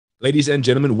Ladies and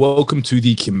gentlemen, welcome to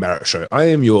the Kim Barrett Show. I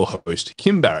am your host,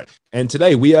 Kim Barrett, and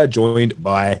today we are joined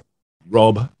by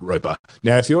Rob Roper.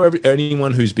 Now, if you're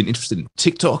anyone who's been interested in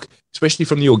TikTok, especially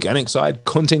from the organic side,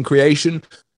 content creation,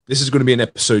 this is going to be an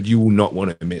episode you will not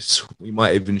want to miss. We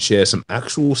might even share some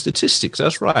actual statistics.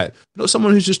 That's right. Not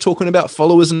someone who's just talking about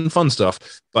followers and fun stuff,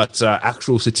 but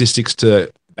actual statistics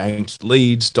to banked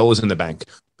leads, dollars in the bank,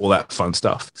 all that fun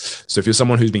stuff. So if you're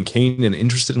someone who's been keen and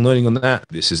interested in learning on that,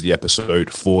 this is the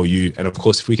episode for you. And of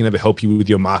course, if we can ever help you with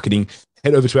your marketing,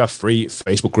 head over to our free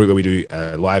Facebook group where we do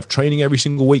live training every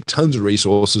single week, tons of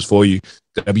resources for you,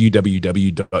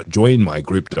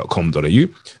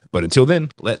 www.joinmygroup.com.au. But until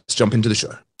then, let's jump into the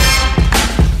show.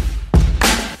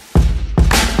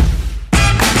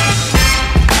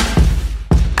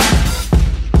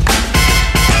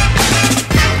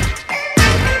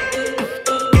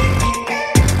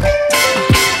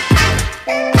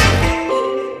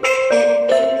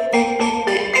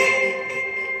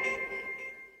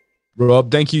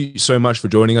 Rob, thank you so much for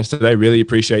joining us today. Really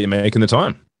appreciate you making the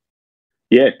time.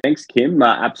 Yeah, thanks, Kim.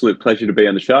 Absolute pleasure to be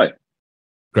on the show.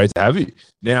 Great to have you.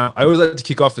 Now, I always like to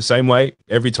kick off the same way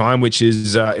every time, which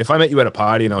is if I met you at a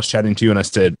party and I was chatting to you and I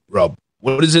said, Rob,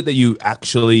 what is it that you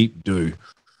actually do?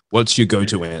 What's your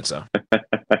go-to answer?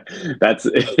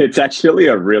 It's actually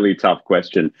a really tough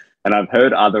question. And I've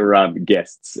heard other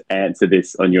guests answer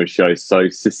this on your show so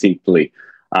succinctly.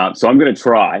 So I'm going to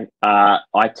try.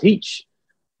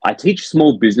 I teach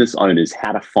small business owners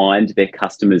how to find their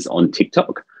customers on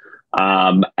TikTok.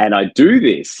 And I do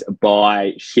this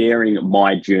by sharing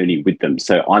my journey with them.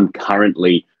 So I'm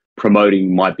currently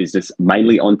promoting my business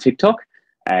mainly on TikTok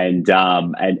and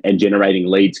generating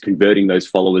leads, converting those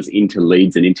followers into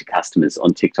leads and into customers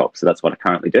on TikTok. So that's what I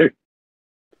currently do.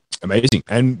 Amazing.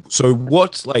 And so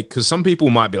what's like, because some people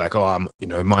might be like, oh,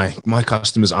 my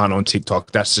customers aren't on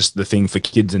TikTok. That's just the thing for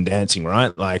kids and dancing,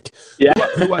 right? Like, yeah.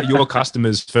 Who are your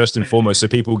customers first and foremost so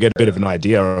people get a bit of an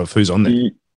idea of who's on there?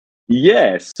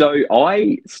 Yeah. So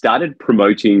I started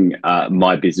promoting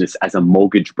my business as a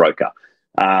mortgage broker,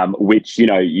 which,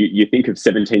 you think of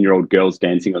 17-year-old girls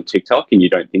dancing on TikTok and you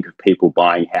don't think of people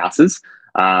buying houses.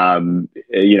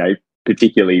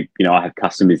 Particularly, I have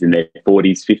customers in their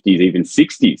 40s, 50s, even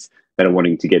 60s that are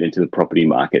wanting to get into the property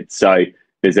market. So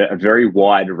there's a very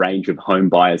wide range of home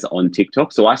buyers on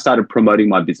TikTok. So I started promoting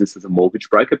my business as a mortgage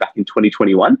broker back in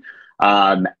 2021.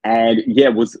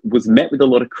 Was met with a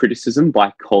lot of criticism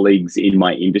by colleagues in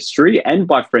my industry and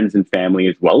by friends and family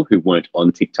as well who weren't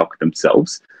on TikTok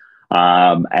themselves.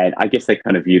 And I guess they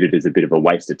kind of viewed it as a bit of a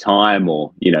waste of time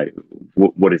or,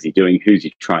 what is he doing? Who's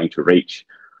he trying to reach?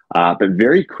 But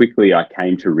very quickly, I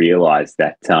came to realize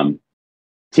that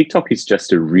TikTok is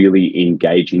just a really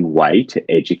engaging way to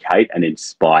educate and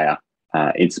inspire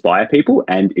people.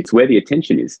 And it's where the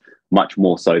attention is, much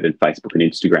more so than Facebook and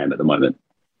Instagram at the moment.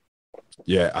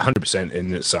 Yeah, 100%.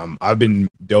 And it's I've been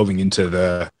delving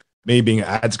into me being an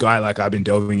ads guy, like I've been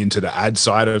delving into the ad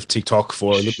side of TikTok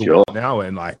for a little while now.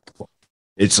 And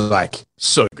it's so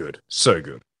good, so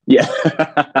good. Yeah.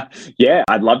 Yeah,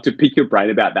 I'd love to pick your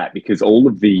brain about that because all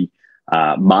of the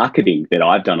marketing that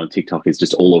I've done on TikTok is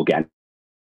just all organic.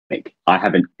 I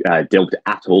haven't delved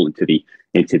at all into the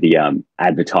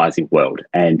advertising world.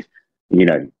 And,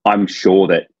 I'm sure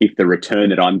that if the return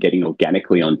that I'm getting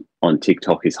organically on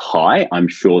TikTok is high, I'm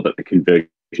sure that the conversion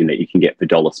that you can get per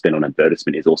dollar spent on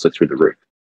advertisement is also through the roof.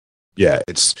 Yeah,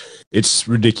 it's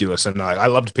ridiculous. And I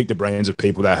love to pick the brains of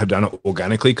people that have done it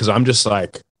organically because I'm just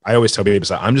like, I always tell people,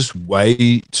 I'm just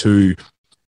way too,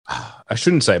 I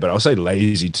shouldn't say, but I'll say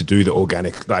lazy to do the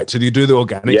organic,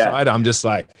 side. I'm just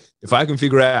like, if I can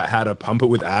figure out how to pump it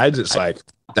with ads, it's like,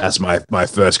 that's my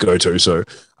first go-to. So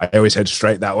I always head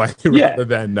straight that way rather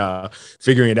than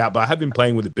figuring it out. But I have been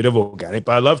playing with a bit of organic,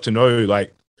 but I'd love to know,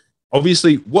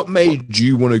 obviously, what made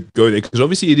you want to go there? Because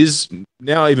obviously it is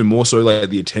now even more so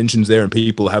the attention's there and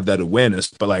people have that awareness,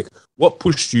 but what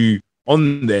pushed you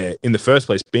on there in the first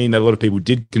place, being that a lot of people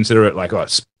did consider it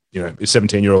it's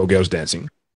 17-year-old girls dancing?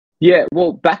 Yeah,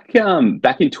 well, back in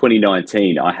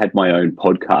 2019, I had my own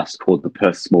podcast called The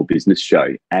Perth Small Business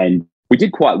Show, and we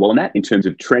did quite well in that in terms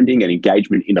of trending and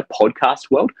engagement in the podcast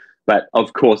world. But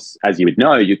of course, as you would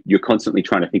know, you're constantly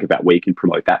trying to think about where you can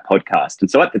promote that podcast.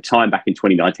 And so at the time, back in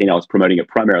 2019, I was promoting it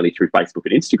primarily through Facebook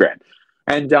and Instagram.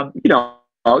 And,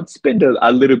 I would spend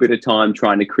a little bit of time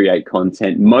trying to create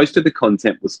content. Most of the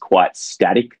content was quite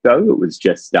static, though. It was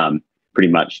just pretty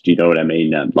much, do you know what I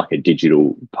mean, like a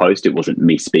digital post. It wasn't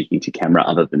me speaking to camera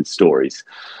other than stories.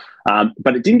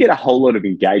 But it didn't get a whole lot of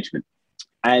engagement.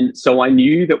 And so I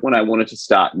knew that when I wanted to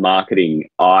start marketing,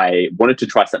 I wanted to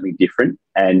try something different.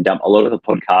 And a lot of the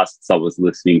podcasts I was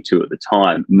listening to at the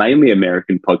time, mainly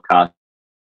American podcasts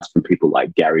from people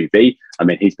like Gary Vee. I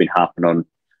mean, he's been harping on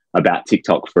about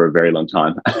TikTok for a very long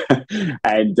time.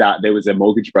 And there was a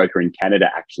mortgage broker in Canada,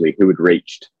 actually, who had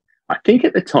reached, I think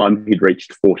at the time, he'd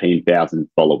reached 14,000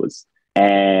 followers.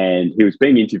 And he was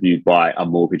being interviewed by a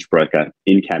mortgage broker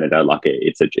in Canada, like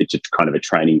it's a kind of a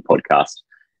training podcast.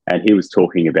 And he was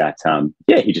talking about,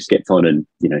 he just gets on and,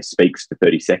 speaks for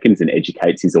 30 seconds and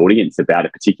educates his audience about a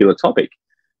particular topic.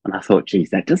 And I thought, geez,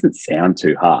 that doesn't sound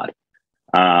too hard.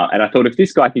 And I thought if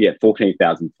this guy could get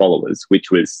 14,000 followers,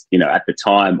 which was, at the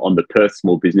time on the Perth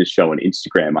Small Business Show on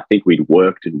Instagram, I think we'd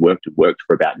worked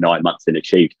for about 9 months and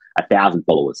achieved 1,000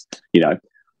 followers.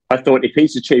 I thought if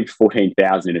he's achieved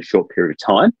 14,000 in a short period of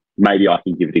time, maybe I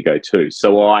can give it a go too.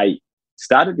 So I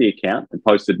started the account and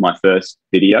posted my first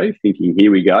video thinking,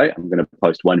 here we go. I'm going to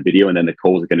post one video and then the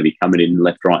calls are going to be coming in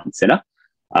left, right and center.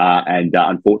 And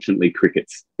unfortunately,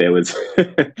 crickets.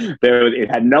 It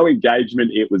had no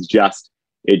engagement. It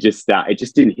just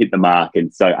didn't hit the mark.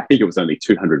 And so I think it was only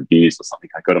 200 views or something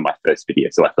I got on my first video.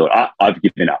 So I thought, I've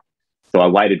given up. So I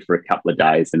waited for a couple of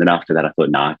days. And then after that, I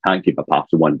thought, I can't give up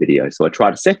after one video. So I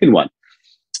tried a second one.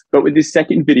 But with this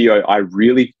second video, I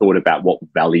really thought about what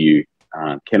value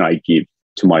can I give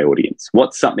to my audience?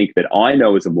 What's something that I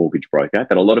know as a mortgage broker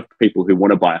that a lot of people who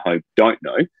want to buy a home don't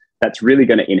know that's really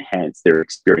going to enhance their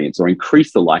experience or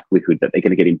increase the likelihood that they're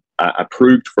going to get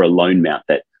approved for a loan amount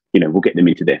that, will get them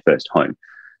into their first home.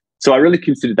 So I really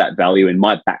considered that value, and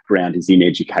my background is in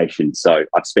education. So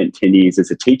I've spent 10 years as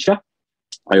a teacher.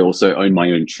 I also own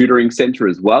my own tutoring centre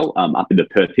as well, up in the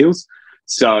Perth Hills.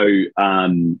 So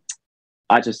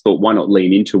I just thought, why not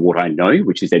lean into what I know,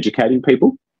 which is educating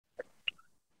people?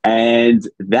 And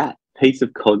that piece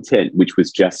of content, which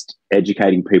was just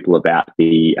educating people about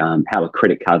the how a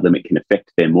credit card limit can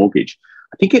affect their mortgage,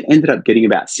 I think it ended up getting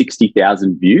about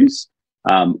 60,000 views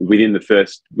within the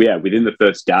first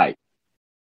day.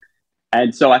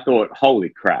 And so I thought, holy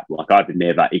crap, like I've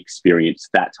never experienced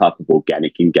that type of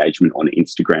organic engagement on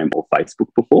Instagram or Facebook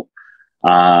before.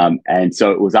 And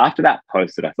so it was after that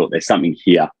post that I thought there's something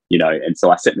here, and so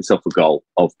I set myself a goal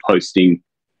of posting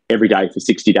every day for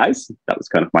 60 days. That was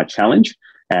kind of my challenge.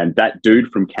 And that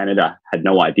dude from Canada had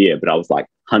no idea, but I was like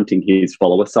hunting his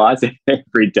follower size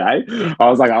every day. I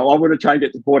was like, I want to try and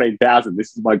get to 14,000.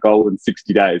 This is my goal in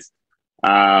 60 days.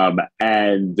 And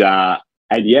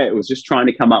yeah, it was just trying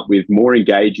to come up with more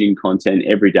engaging content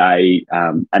every day.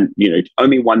 And,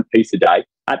 only one piece a day.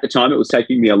 At the time, it was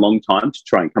taking me a long time to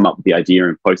try and come up with the idea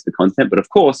and post the content. But of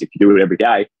course, if you do it every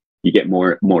day, you get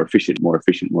more efficient.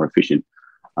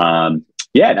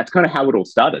 That's kind of how it all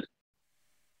started.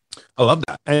 I love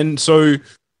that. And so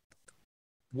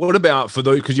what about for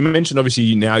those, because you mentioned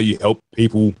obviously now you help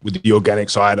people with the organic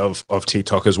side of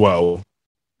TikTok as well.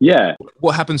 Yeah.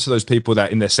 What happens to those people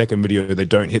that in their second video, they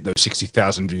don't hit those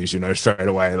 60,000 views, straight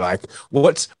away? Like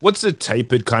what's the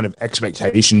tapered kind of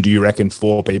expectation, do you reckon,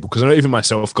 for people? Because I know even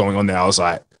myself going on there, I was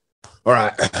like, all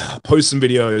right, post some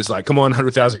videos, like, come on,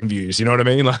 100,000 views. You know what I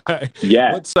mean? Like,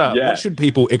 what should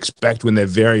people expect when they're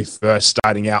very first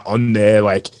starting out on there?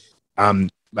 Like,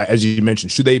 as you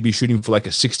mentioned, should they be shooting for like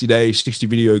a 60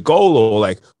 video goal, or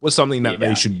like what's something that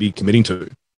they should be committing to?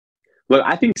 Look,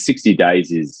 I think 60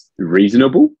 days is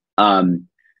reasonable.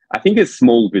 I think as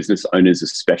small business owners,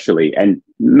 especially, and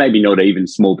maybe not even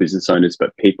small business owners,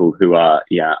 but people who are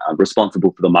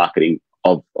responsible for the marketing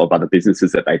of other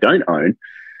businesses that they don't own,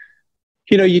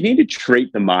 you need to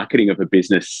treat the marketing of a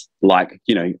business like,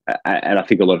 and I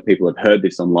think a lot of people have heard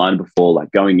this online before,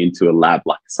 like going into a lab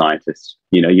like a scientist.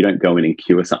 You don't go in and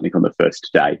cure something on the first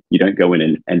day. You don't go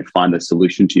in and find the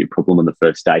solution to your problem on the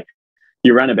first day.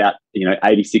 You run about,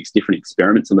 86 different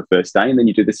experiments on the first day, and then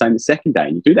you do the same the second day.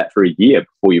 And you do that for a year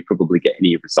before you probably get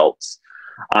any results.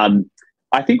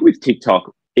 I think with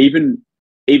TikTok, even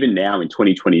now in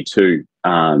 2022,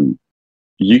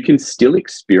 you can still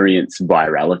experience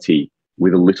virality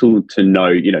with little to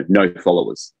no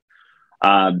followers.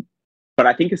 But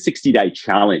I think a 60-day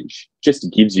challenge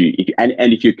just gives you, and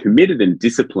if you're committed and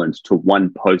disciplined to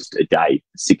one post a day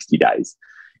for 60 days,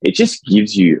 it just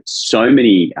gives you so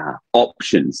many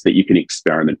options that you can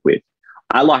experiment with.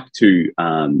 I like to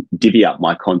divvy up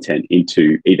my content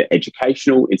into either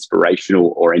educational,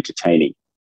 inspirational, or entertaining,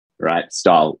 right?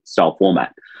 Style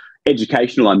format.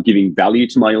 Educational, I'm giving value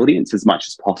to my audience as much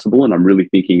as possible, and I'm really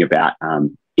thinking about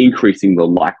increasing the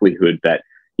likelihood that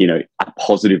a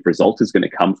positive result is going to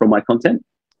come from my content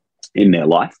in their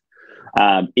life.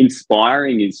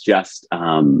 Inspiring is just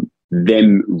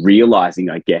them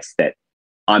realizing, I guess, that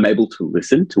I'm able to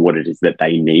listen to what it is that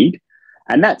they need.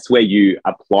 And that's where you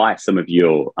apply some of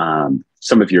your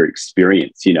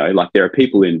experience. Like there are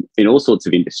people in all sorts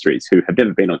of industries who have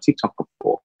never been on TikTok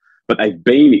before, but they've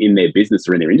been in their business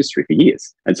or in their industry for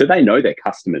years. And so they know their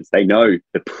customers, they know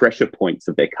the pressure points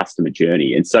of their customer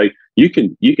journey. And so you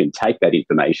can take that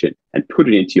information and put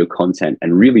it into your content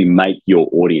and really make your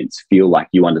audience feel like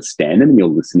you understand them and you're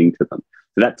listening to them.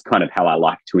 So that's kind of how I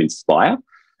like to inspire.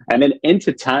 And then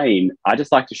entertain, I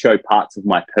just like to show parts of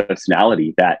my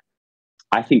personality that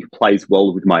I think plays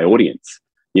well with my audience.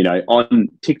 You know, on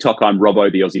TikTok, I'm Robbo,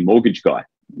 the Aussie mortgage guy.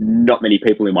 Not many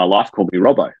people in my life call me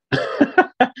Robbo.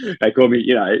 They call me,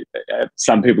 you know,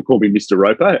 some people call me Mr.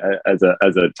 Roper as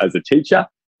a teacher,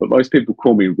 but most people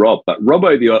call me Rob. But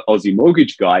Robbo, the Aussie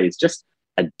mortgage guy, is just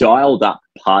a dialed up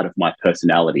part of my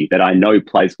personality that I know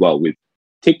plays well with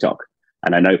TikTok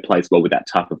and I know plays well with that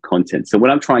type of content. So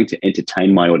when I'm trying to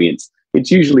entertain my audience,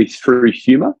 it's usually through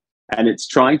humor, and it's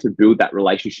trying to build that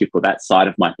relationship or that side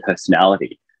of my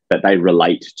personality that they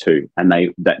relate to and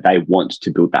that they want to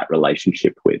build that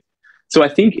relationship with. So I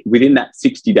think within that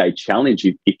 60-day challenge,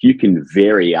 if you can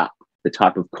vary up the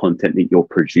type of content that you're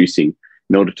producing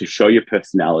in order to show your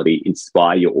personality,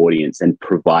 inspire your audience, and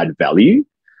provide value,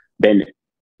 then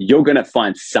you're going to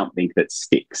find something that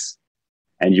sticks.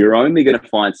 And you're only going to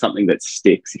find something that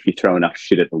sticks if you throw enough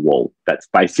shit at the wall. That's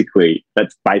basically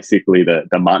the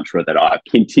mantra that I've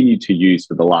continued to use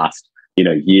for the last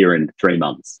year and 3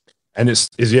 months. And it's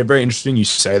very interesting you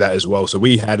say that as well. So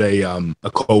we had a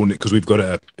call because we've got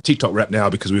a TikTok rep now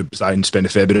because we're starting to spend a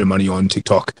fair bit of money on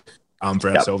TikTok for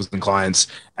ourselves and clients.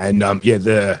 And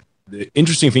the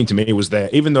interesting thing to me was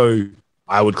that even though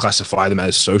I would classify them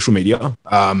as social media,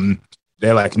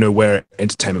 they're like, no, we're an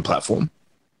entertainment platform.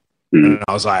 Mm-hmm. And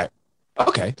I was like,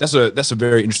 okay, that's a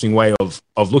very interesting way of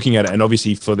looking at it. And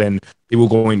obviously for then people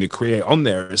going to create on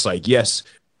there, it's like, yes,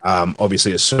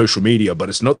 obviously it's social media, but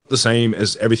it's not the same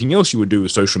as everything else you would do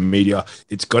with social media.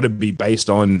 It's got to be based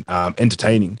on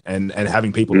entertaining and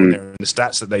having people on there. And the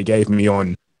stats that they gave me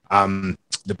on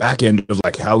the back end of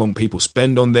like how long people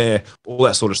spend on there, all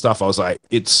that sort of stuff, I was like,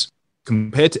 it's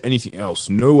compared to anything else,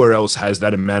 nowhere else has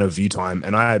that amount of view time.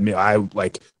 And I admit,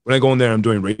 when I go on there, I'm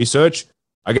doing research,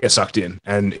 I get sucked in,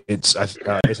 and it's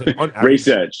on average,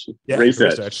 research.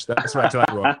 That's why I tell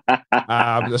everyone.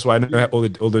 That's why I know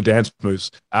all the dance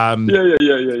moves. Yeah.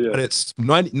 But it's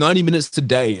 90 minutes a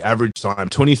day, average time,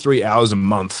 23 hours a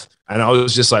month, and I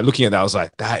was just like looking at that. I was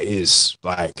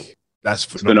like, that's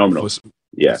phenomenal.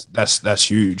 Yeah, that's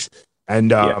huge.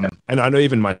 And and I know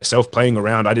even myself playing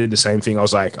around, I did the same thing. I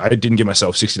was like, I didn't give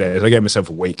myself 60 days. I gave myself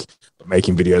a week of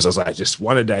making videos. I was like, just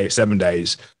one a day, 7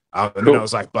 days. And then I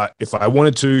was like, but if I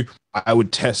wanted to, I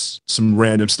would test some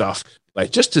random stuff, like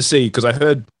just to see, because I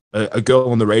heard a girl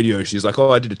on the radio, she's like,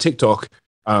 oh, I did a TikTok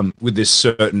with this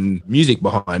certain music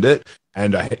behind it,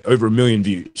 and I hit over 1 million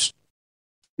views.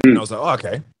 And I was like, oh,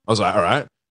 okay. I was like, all right,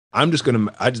 I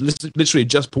literally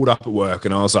just pulled up at work,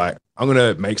 and I was like, I'm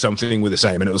going to make something with the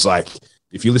same. And it was like,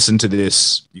 if you listen to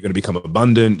this, you're going to become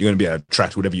abundant. You're going to be able to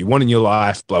attract whatever you want in your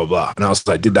life, blah, blah, blah. And I was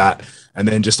like, did that. And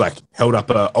then just like held up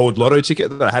an old lotto ticket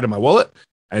that I had in my wallet.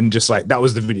 And just like, that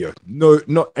was the video. No,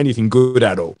 not anything good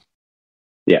at all.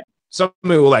 Yeah. Some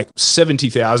were like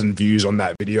 70,000 views on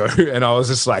that video. And I was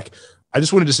just like, I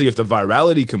just wanted to see if the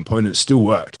virality component still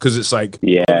worked. Cause it's like,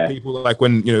 people like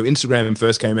when, Instagram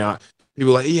first came out,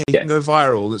 people were like, you can go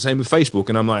viral. The same with Facebook.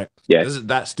 And I'm like, does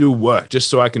that still work? Just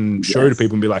so I can show to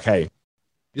people and be like, hey,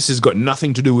 this has got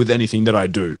nothing to do with anything that I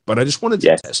do, but I just wanted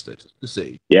to test it to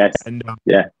see. Yes. And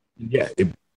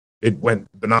it went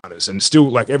bananas. And still,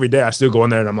 like every day, I still go on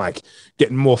there and I'm like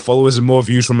getting more followers and more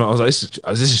views from it. I was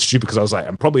like, this is stupid, because I was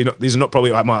like, these are not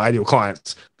probably like my ideal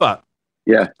clients, but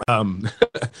I'm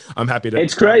happy to.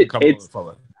 It's great. It's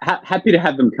happy to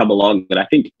have them come along. And I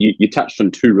think you touched on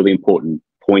two really important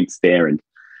points there. And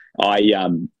I,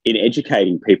 in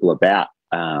educating people about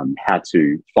how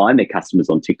to find their customers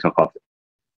on TikTok,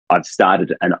 I've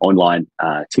started an online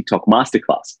TikTok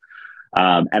masterclass,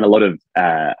 and a lot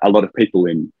of people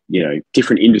in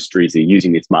different industries are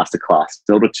using this masterclass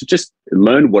in order to just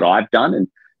learn what I've done and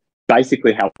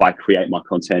basically how I create my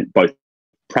content, both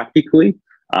practically,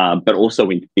 but also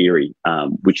in theory,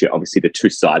 which are obviously the two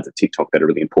sides of TikTok that are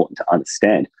really important to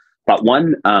understand. But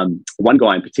one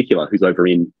guy in particular who's over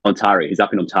in Ontario, he's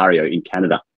up in Ontario in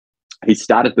Canada. He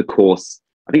started the course,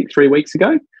 I think 3 weeks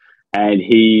ago. And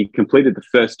he completed the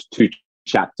first 2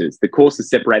 chapters. The course is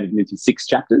separated into 6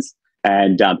 chapters.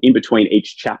 And in between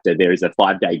each chapter, there is a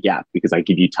 5-day gap because I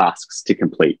give you tasks to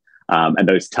complete. And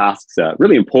those tasks are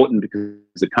really important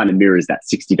because it kind of mirrors that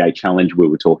 60-day challenge we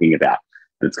were talking about.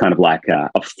 It's kind of like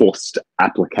a forced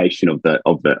application of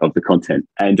the content.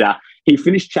 And he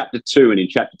finished chapter 2. And in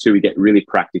chapter 2, we get really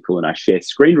practical. And I share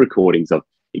screen recordings of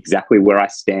exactly where I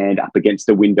stand up against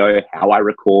a window, how I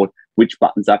record, which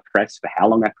buttons I press, for how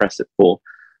long I press it for.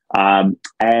 And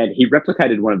he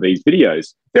replicated one of these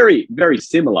videos, very, very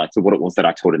similar to what it was that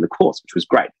I taught in the course, which was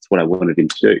great. That's what I wanted him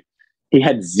to do. He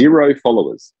had 0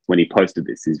 followers when he posted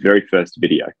this, his very first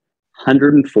video,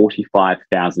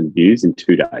 145,000 views in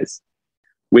 2 days,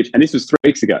 and this was 3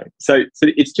 weeks ago. So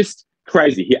it's just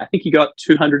crazy. I think he got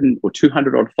 200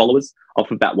 odd followers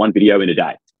off of that one video in a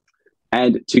day.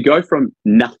 And to go from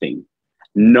nothing,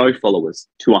 no followers,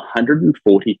 to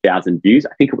 140,000 views.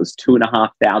 I think it was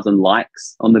 2,500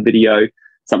 likes on the video,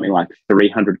 something like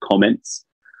 300 comments.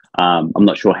 I'm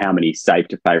not sure how many saved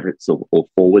to favorites or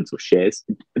forwards or shares.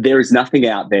 There is nothing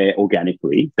out there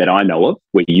organically that I know of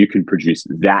where you can produce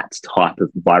that type of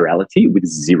virality with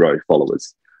 0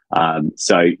 followers.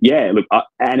 So yeah, look,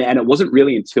 and it wasn't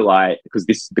really until because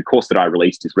the course that I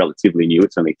released is relatively new.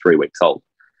 It's only 3 weeks old.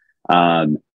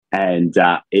 And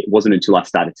it wasn't until I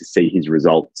started to see his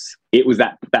results. It was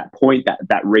that point,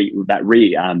 that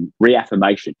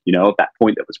reaffirmation, of that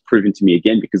point that was proven to me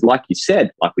again. Because, like you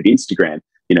said, like with Instagram,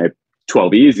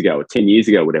 12 years ago or 10 years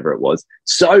ago, whatever it was,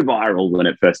 so viral when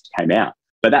it first came out.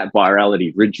 But that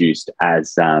virality reduced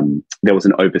as there was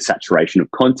an oversaturation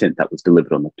of content that was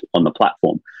delivered on the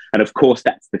platform. And of course,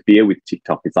 that's the fear with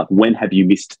TikTok. It's like, when have you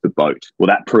missed the boat? Well,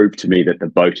 that proved to me that the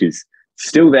boat is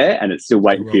still there and it's still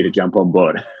waiting for you to jump on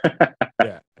board.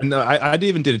 Yeah. And I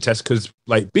even did a test because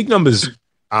like big numbers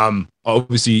are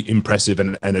obviously impressive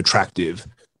and attractive.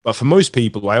 But for most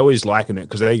people, I always liken it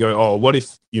because they go, oh, what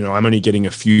if, I'm only getting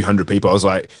a few hundred people? I was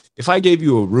like, if I gave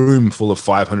you a room full of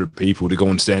 500 people to go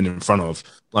and stand in front of,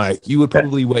 like, you would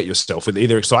probably wet yourself with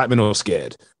either excitement or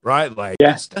scared, right? Like,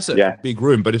 that's a big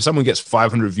room. But if someone gets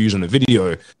 500 views on a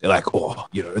video, they're like, oh,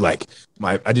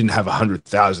 I didn't have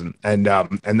 100,000. And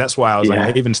that's why I was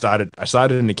like, I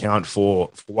started an account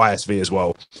for YSV as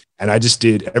well. And I just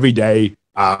did every day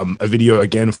a video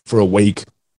again for a week.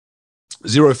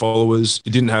 0 followers.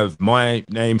 It didn't have my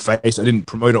name, face. I didn't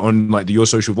promote it on like the Your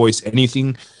Social Voice,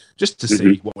 anything, just to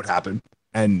see what would happen.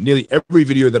 And nearly every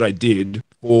video that I did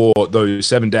for those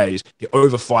 7 days, hit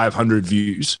over 500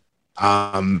 views.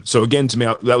 So again, to me,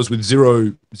 that was with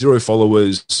zero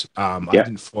followers. I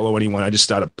didn't follow anyone. I just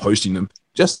started posting them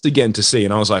just again to see.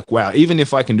 And I was like, wow, even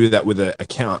if I can do that with an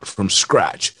account from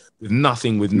scratch, with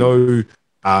nothing, with no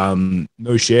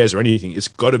shares or anything, it's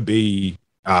got to be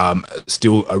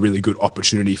still a really good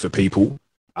opportunity for people.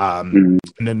 And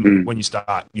then when you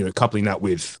start, coupling that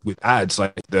with ads,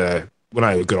 like when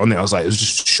I got on there, I was like, it was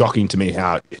just shocking to me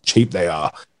how cheap they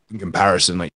are in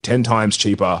comparison, like 10 times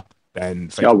cheaper than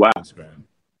Facebook. Oh, wow. Instagram.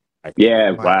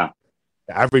 Wow.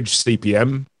 The average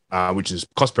CPM, which is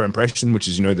cost per impression, which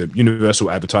is, the universal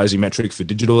advertising metric for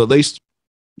digital, at least.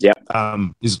 Yeah.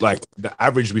 Is like the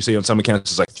average we see on some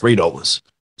accounts is like $3.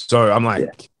 So I'm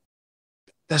like,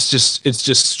 it's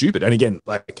just stupid. And again,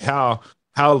 like how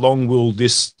long will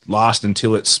this last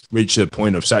until it's reached a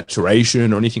point of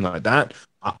saturation or anything like that?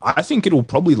 I think it'll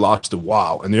probably last a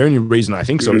while. And the only reason I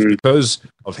think so is because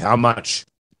of how much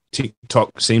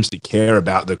TikTok seems to care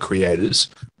about the creators.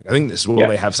 I think this is where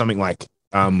they have something like,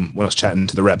 when I was chatting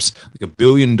to the reps, like $1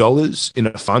 billion in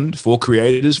a fund for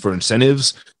creators, for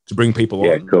incentives to bring people on.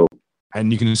 Yeah, cool.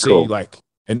 And you can see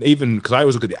and even because I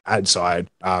always look at the ad side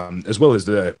as well as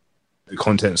the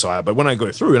content side, but when I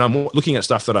go through and I'm looking at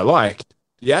stuff that I like,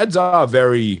 the ads are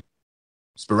very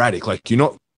sporadic. Like, you're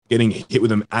not getting hit with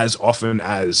them as often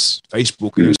as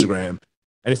Facebook and Instagram.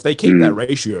 And if they keep that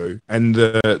ratio and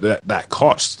that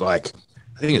cost, like,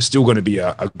 I think it's still going to be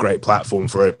a great platform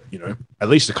for at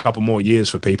least a couple more years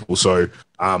for people. So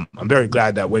I'm very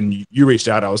glad that when you reached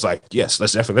out, I was like, yes,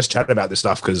 let's chat about this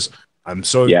stuff, because I'm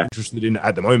so interested in it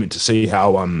at the moment to see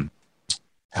how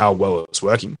well it's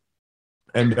working.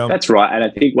 And that's right. And I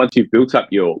think once you've built up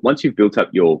your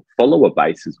follower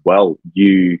base as well,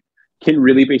 you can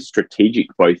really be strategic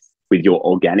both with your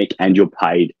organic and your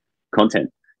paid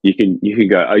content. You can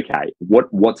go, okay,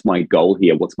 what's my goal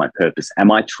here? What's my purpose?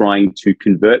 Am I trying to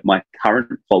convert my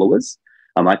current followers?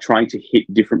 Am I trying to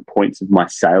hit different points of my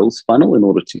sales funnel in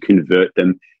order to convert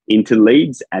them into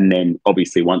leads? And then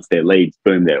obviously once they're leads,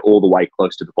 boom, they're all the way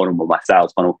close to the bottom of my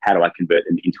sales funnel. How do I convert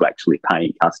them into actually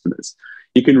paying customers?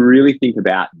 You can really think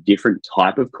about different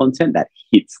type of content that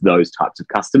hits those types of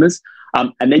customers.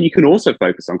 And then you can also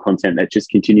focus on content that just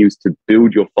continues to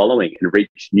build your following and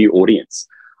reach new audience.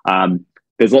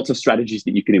 There's lots of strategies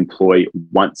that you can employ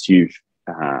once you've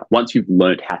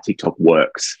learned how TikTok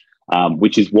works,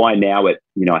 which is why now I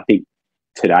think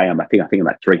today I'm at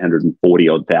 340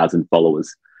 odd thousand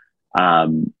followers.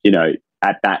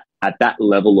 At that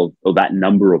level of that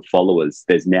number of followers,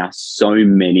 there's now so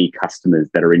many customers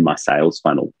that are in my sales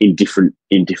funnel in different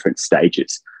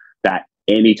stages, that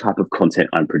any type of content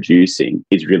I'm producing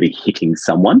is really hitting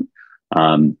someone.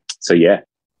 So yeah.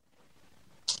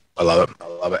 I love it. I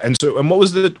love it. And so, and what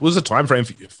was the time frame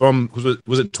from? Was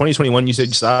it 2021? You said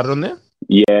you started on there.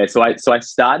 Yeah. So I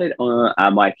started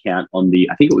on my account on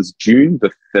I think it was June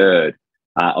the 3rd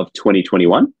of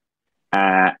 2021.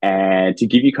 And to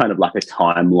give you kind of like a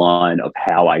timeline of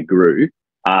how I grew,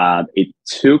 it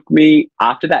took me,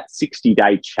 after that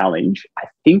 60-day challenge, I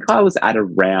think I was at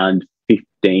around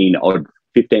 15 or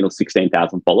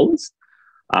 16,000 followers.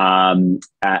 And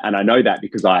I know that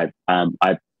because I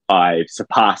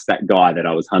surpassed that guy that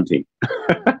I was hunting.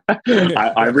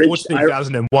 I reached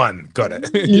 14,001. Got it.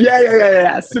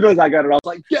 yeah. As soon as I got it, I was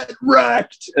like, "Get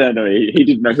wrecked!" No, he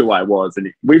didn't know who I was,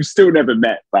 and we've still never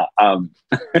met. But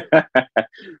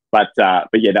but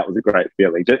yeah, that was a great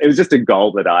feeling. It was just a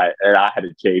goal that I had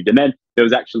achieved. And then there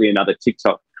was actually another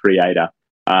TikTok creator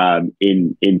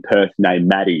in Perth named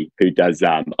Maddie, who does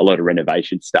a lot of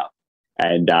renovation stuff.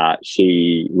 And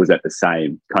she was at the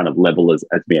same kind of level as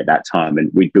me at that time. And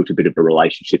we built a bit of a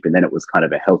relationship. And then it was kind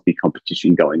of a healthy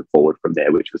competition going forward from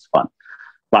there, which was fun.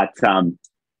 But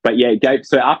yeah,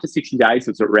 so after 60 days,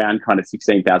 it was around kind of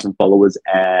 16,000 followers.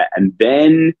 And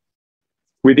then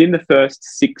within the first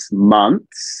 6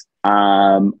 months,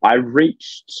 I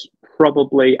reached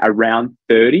probably around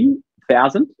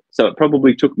 30,000. So it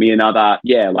probably took me another,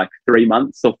 like 3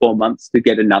 months or 4 months to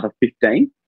get another 15.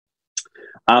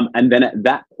 And then at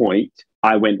that point,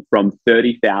 I went from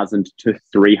 30,000 to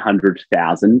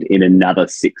 300,000 in another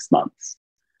 6 months.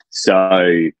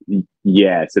 So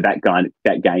yeah, so that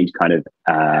gained kind of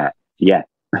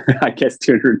I guess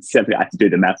 270. I have to do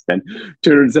the maths then.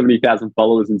 270,000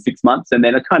 followers in 6 months, and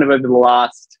then kind of over the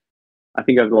last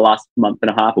month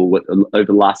and a half, or over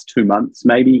the last 2 months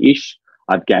maybe ish,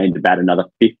 I've gained about another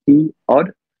 50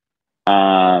 odd.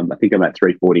 I think I'm at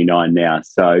 349 now.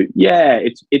 So yeah,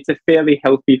 it's a fairly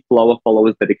healthy flow of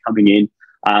followers that are coming in.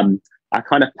 I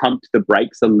kind of pumped the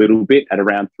brakes a little bit at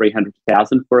around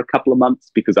 300,000 for a couple of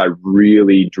months because I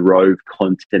really drove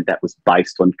content that was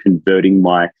based on converting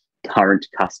my current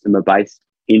customer base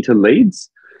into leads.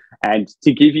 And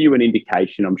to give you an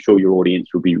indication, I'm sure your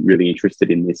audience will be really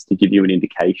interested in this, to give you an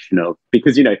indication of,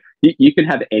 because, you can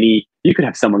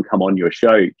have someone come on your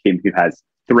show, Kim, who has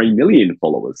 3 million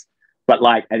followers. But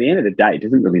like at the end of the day, it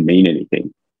doesn't really mean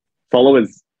anything.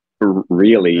 Followers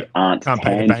really aren't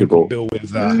tangible. Bill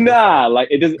with, like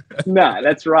it doesn't.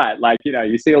 That's right. Like,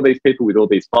 you see all these people with all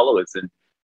these followers, and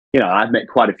I've met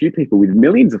quite a few people with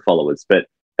millions of followers, but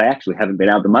they actually haven't been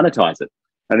able to monetize it.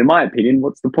 And in my opinion,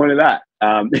 what's the point of that?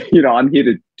 I'm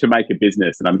here to make a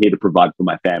business, and I'm here to provide for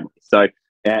my family. So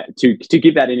to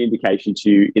give that an indication to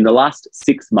you, in the last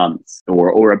 6 months,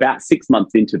 or about 6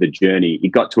 months into the journey, it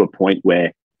got to a point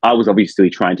where I was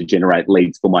obviously trying to generate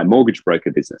leads for my mortgage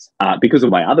broker business. Because of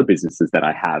my other businesses that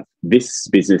I have, this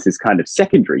business is kind of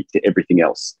secondary to everything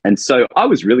else. And so I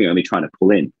was really only trying to pull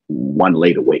in 1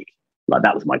 lead a week. Like,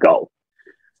 that was my goal.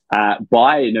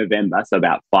 By November, so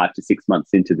about 5 to 6 months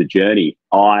into the journey,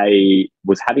 I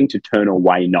was having to turn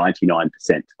away 99%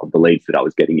 of the leads that I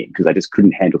was getting in because I just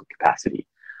couldn't handle the capacity.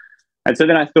 And so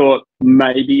then I thought,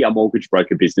 maybe a mortgage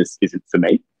broker business isn't for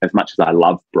me. As much as I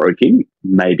love broking,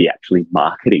 maybe actually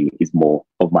marketing is more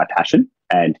of my passion,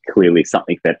 and clearly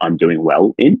something that I'm doing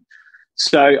well in.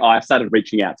 So I started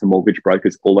reaching out to mortgage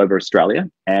brokers all over Australia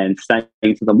and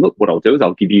saying to them, look, what I'll do is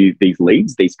I'll give you these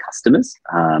leads, these customers,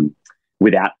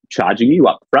 without charging you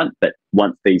up front. But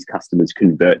once these customers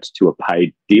convert to a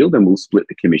paid deal, then we'll split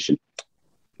the commission.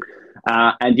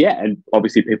 And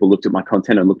obviously people looked at my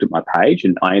content and looked at my page,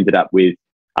 and I ended up with,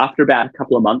 after about a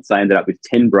couple of months, I ended up with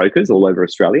 10 brokers all over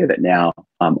Australia that now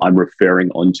I'm referring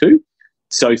onto.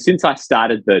 So since I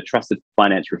started the Trusted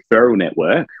Finance Referral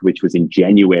Network, which was in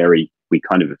January, we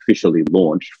kind of officially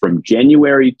launched. From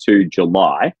January to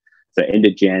July, so end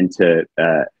of Jan to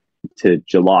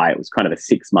July, it was kind of a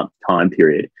 6-month time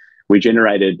period. I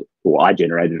generated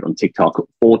on TikTok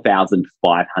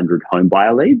 4,500 home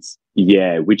buyer leads.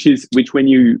 Yeah, which when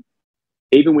you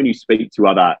speak to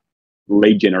other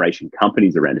lead generation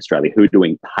companies around Australia who are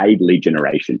doing paid lead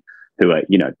generation, who are,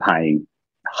 paying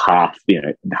half,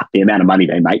 the amount of money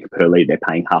they make per lead, they're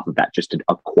paying half of that just to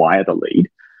acquire the lead.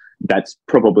 That's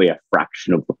probably a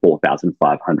fraction of the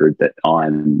 4,500 that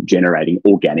I'm generating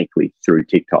organically through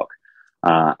TikTok.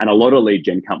 And a lot of lead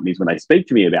gen companies, when they speak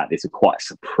to me about this, are quite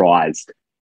surprised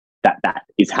that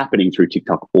is happening through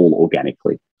TikTok all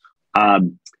organically.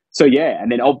 So yeah, and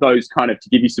then of those, kind of to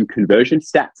give you some conversion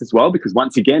stats as well, because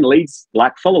once again, leads,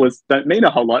 like followers, don't mean a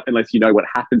whole lot unless you know what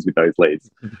happens with those leads.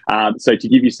 So to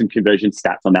give you some conversion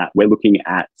stats on that, we're looking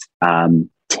at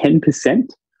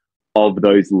 10% of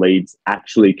those leads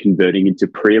actually converting into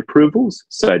pre-approvals.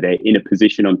 So they're in a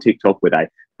position on TikTok where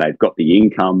They've got the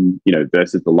income,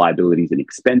 versus the liabilities and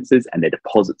expenses, and their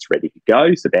deposits ready to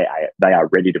go. So they are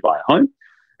ready to buy a home.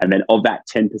 And then of that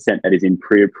 10% that is in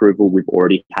pre-approval, we've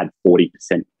already had 40%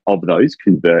 of those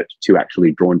convert to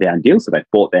actually drawn down deals. So they've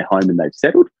bought their home and they've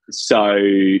settled. So,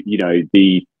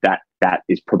 that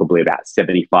is probably about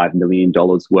 $75 million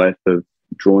worth of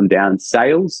drawn down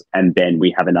sales. And then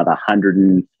we have another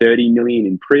 130 million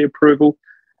in pre-approval.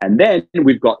 And then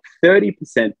we've got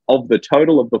 30% of the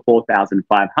total of the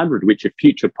 4,500, which are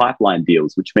future pipeline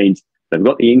deals, which means they've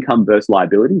got the income versus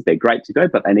liabilities. They're great to go,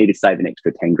 but they need to save an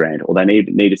extra 10 grand, or they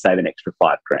need to save an extra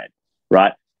 5 grand,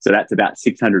 right? So that's about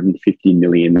 650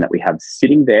 million that we have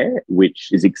sitting there, which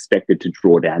is expected to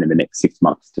draw down in the next 6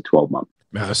 months to 12 months.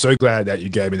 Man, I'm so glad that you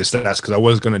gave me the stats, because I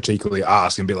was going to cheekily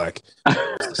ask and be like,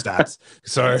 what's the stats?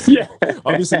 So yeah.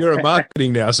 Obviously you're in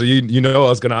marketing now, so you know I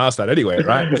was going to ask that anyway,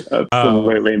 right?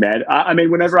 Absolutely, man. I mean,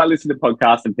 whenever I listen to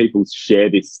podcasts and people share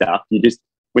this stuff,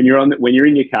 when you're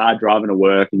in your car driving to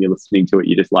work and you're listening to it,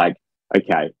 you're just like,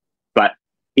 okay, but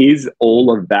is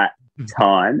all of that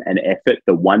time and effort,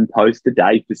 the one post a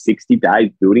day for 60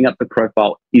 days, building up the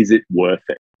profile, is it worth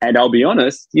it? And I'll be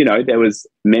honest, there was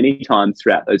many times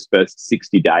throughout those first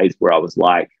 60 days where I was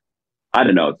like, I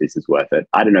don't know if this is worth it.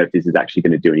 I don't know if this is actually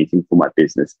going to do anything for my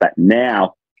business. But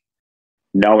now,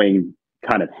 knowing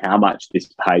kind of how much this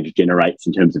page generates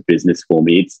in terms of business for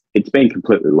me, it's been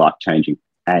completely life-changing.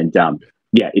 And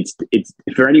it's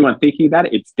for anyone thinking about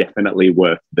it, it's definitely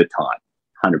worth the time,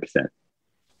 100%.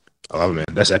 I love it, man.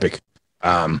 That's epic.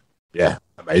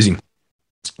 Amazing.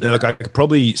 Now, look, I could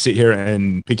probably sit here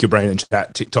and pick your brain and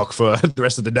chat TikTok for the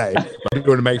rest of the day. But I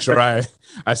want to make sure I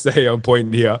stay on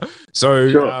point here. So,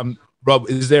 sure. Rob,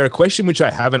 is there a question which I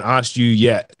haven't asked you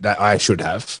yet that I should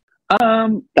have?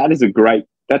 That's a great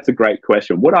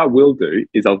question. What I will do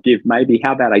is how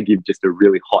about I give just a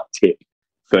really hot tip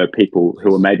for people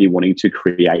who are maybe wanting to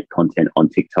create content on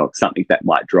TikTok, something that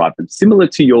might drive them, similar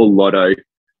to your Lotto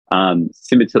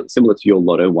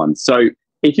one. So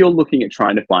if you're looking at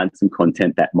trying to find some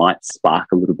content that might spark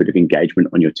a little bit of engagement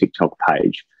on your TikTok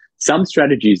page, some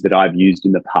strategies that I've used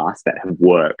in the past that have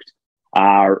worked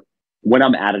are when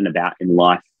I'm out and about in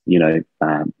life,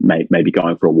 maybe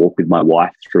going for a walk with my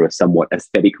wife through a somewhat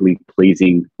aesthetically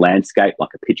pleasing landscape, like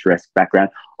a picturesque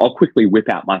background, I'll quickly whip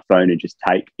out my phone and just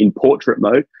in portrait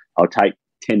mode, I'll take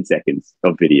 10 seconds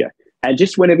of video. And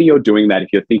just whenever you're doing that, if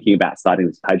you're thinking about starting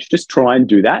this page, just try and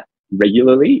do that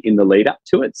regularly in the lead up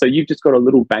to it. So you've just got a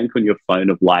little bank on your phone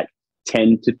of like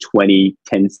 10 to 20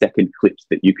 10-second clips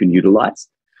that you can utilize.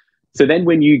 So then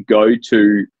when you go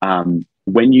to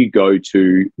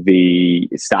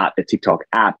start the TikTok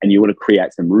app and you want to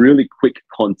create some really quick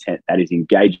content that is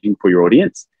engaging for your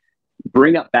audience,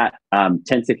 bring up that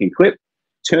 10-second clip,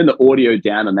 turn the audio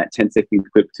down on that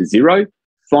 10-second clip to 0,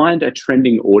 find a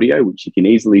trending audio, which you can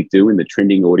easily do in the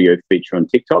trending audio feature on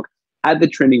TikTok, add the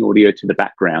trending audio to the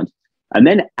background, and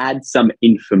then add some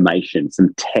information,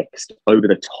 some text over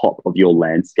the top of your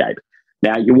landscape.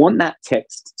 Now, you want that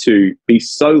text to be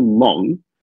so long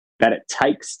that it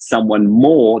takes someone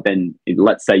more than,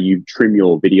 let's say you trim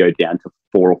your video down to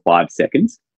 4 or 5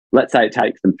 seconds. Let's say it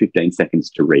takes them 15 seconds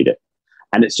to read it.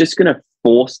 And it's just going to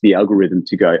force the algorithm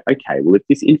to go, okay, well, if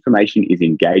this information is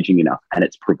engaging enough and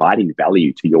it's providing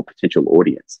value to your potential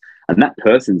audience, and that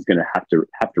person's going to have to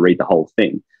read the whole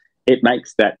thing, it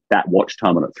makes that watch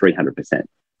time on it 300%.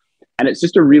 And it's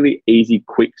just a really easy,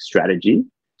 quick strategy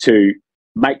to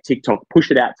make TikTok,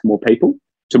 push it out to more people,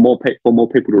 for more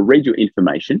people to read your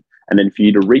information, and then for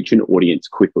you to reach an audience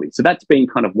quickly. So that's been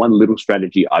kind of one little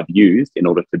strategy I've used in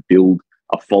order to build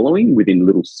a following within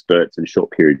little spurts and short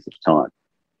periods of time.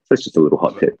 So it's just a little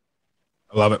hot tip.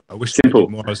 I love it. I wish I did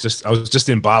more. I was just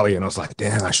in Bali and I was like,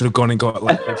 damn, I should have gone and got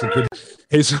like some good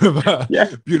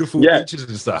beautiful beaches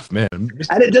and stuff, man.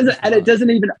 And it doesn't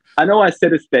even, I know I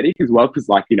said aesthetic as well, because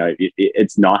like,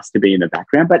 it's nice to be in the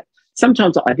background, but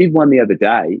sometimes I did one the other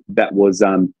day that was,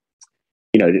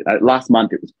 last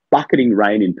month it was bucketing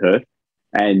rain in Perth,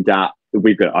 and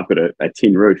I've got a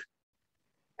tin roof.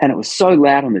 And it was so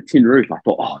loud on the tin roof, I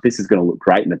thought, oh, this is going to look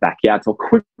great in the backyard. So I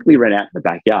quickly ran out to the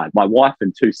backyard. My wife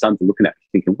and 2 sons are looking at me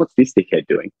thinking, what's this dickhead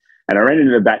doing? And I ran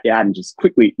into the backyard and just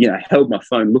quickly, held my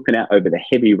phone looking out over the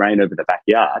heavy rain over the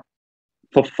backyard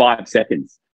for 5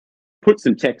 seconds. Put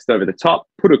some text over the top,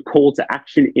 put a call to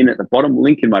action in at the bottom,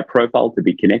 link in my profile to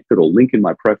be connected or link in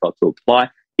my profile to apply,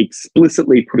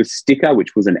 explicitly put a sticker,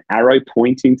 which was an arrow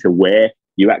pointing to where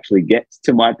you actually get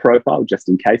to my profile, just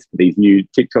in case for these new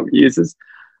TikTok users.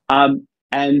 I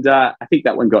think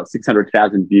that one got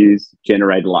 600,000 views,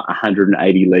 generated like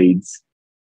 180 leads.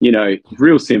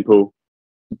 Real simple.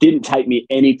 Didn't take me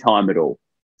any time at all.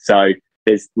 So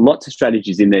there's lots of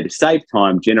strategies in there to save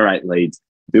time, generate leads,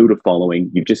 build a following.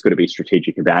 You've just got to be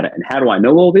strategic about it. And how do I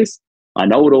know all this? I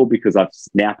know it all because I've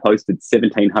now posted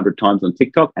 1,700 times on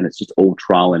TikTok, and it's just all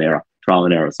trial and error.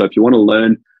 So if you want to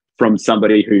learn from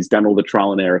somebody who's done all the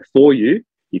trial and error for you,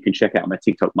 you can check out my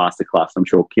TikTok masterclass. I'm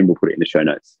sure Kim will put it in the show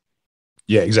notes.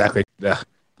 Yeah, exactly. Yeah.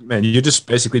 Man, you're just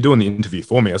basically doing the interview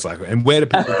for me. I was like, and where do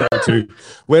people go to?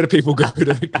 Where do people go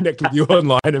to connect with you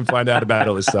online and find out about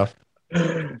all this stuff?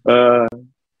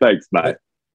 Thanks, mate.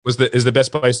 Is the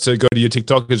best place to go to your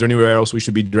TikTok? Is there anywhere else we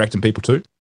should be directing people to?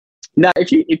 No,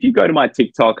 if you go to my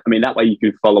TikTok, I mean, that way you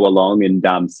can follow along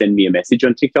and send me a message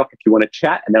on TikTok if you want to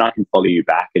chat, and then I can follow you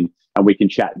back and we can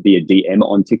chat via DM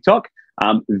on TikTok.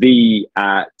 The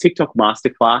TikTok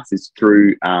masterclass is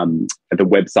through the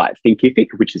website Thinkific,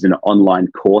 which is an online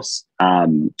course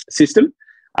system.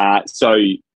 So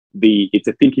it's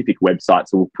a Thinkific website,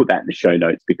 so we'll put that in the show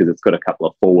notes because it's got a couple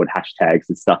of forward hashtags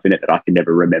and stuff in it that I can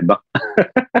never remember.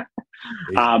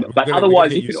 But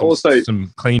otherwise, you can also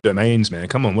some clean domains, man.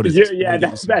 Come on, what is this? Yeah,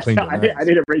 that's I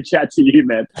need to reach out to you,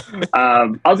 man.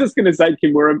 I was just going to say,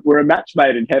 Kim, we're a match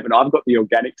made in heaven. I've got the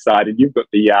organic side, and you've got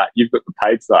the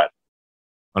paid side.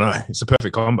 I know, it's a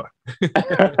perfect combo.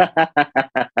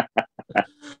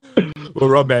 Well,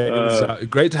 Rob, man, it was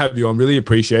great to have you on. Really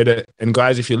appreciate it. And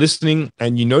guys, if you're listening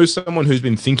and you know someone who's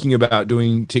been thinking about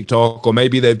doing TikTok, or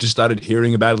maybe they've just started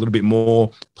hearing about it a little bit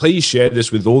more, please share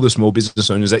this with all the small business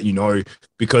owners that you know,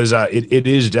 because it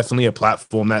is definitely a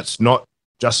platform that's not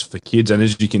just for kids. And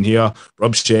as you can hear,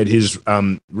 Rob shared his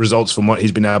results from what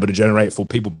he's been able to generate for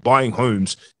people buying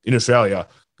homes in Australia,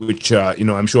 which,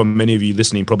 I'm sure many of you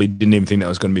listening probably didn't even think that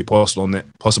was going to be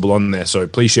possible on there. So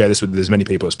please share this with as many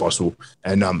people as possible.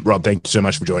 And Rob, thank you so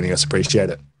much for joining us.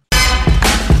 Appreciate it.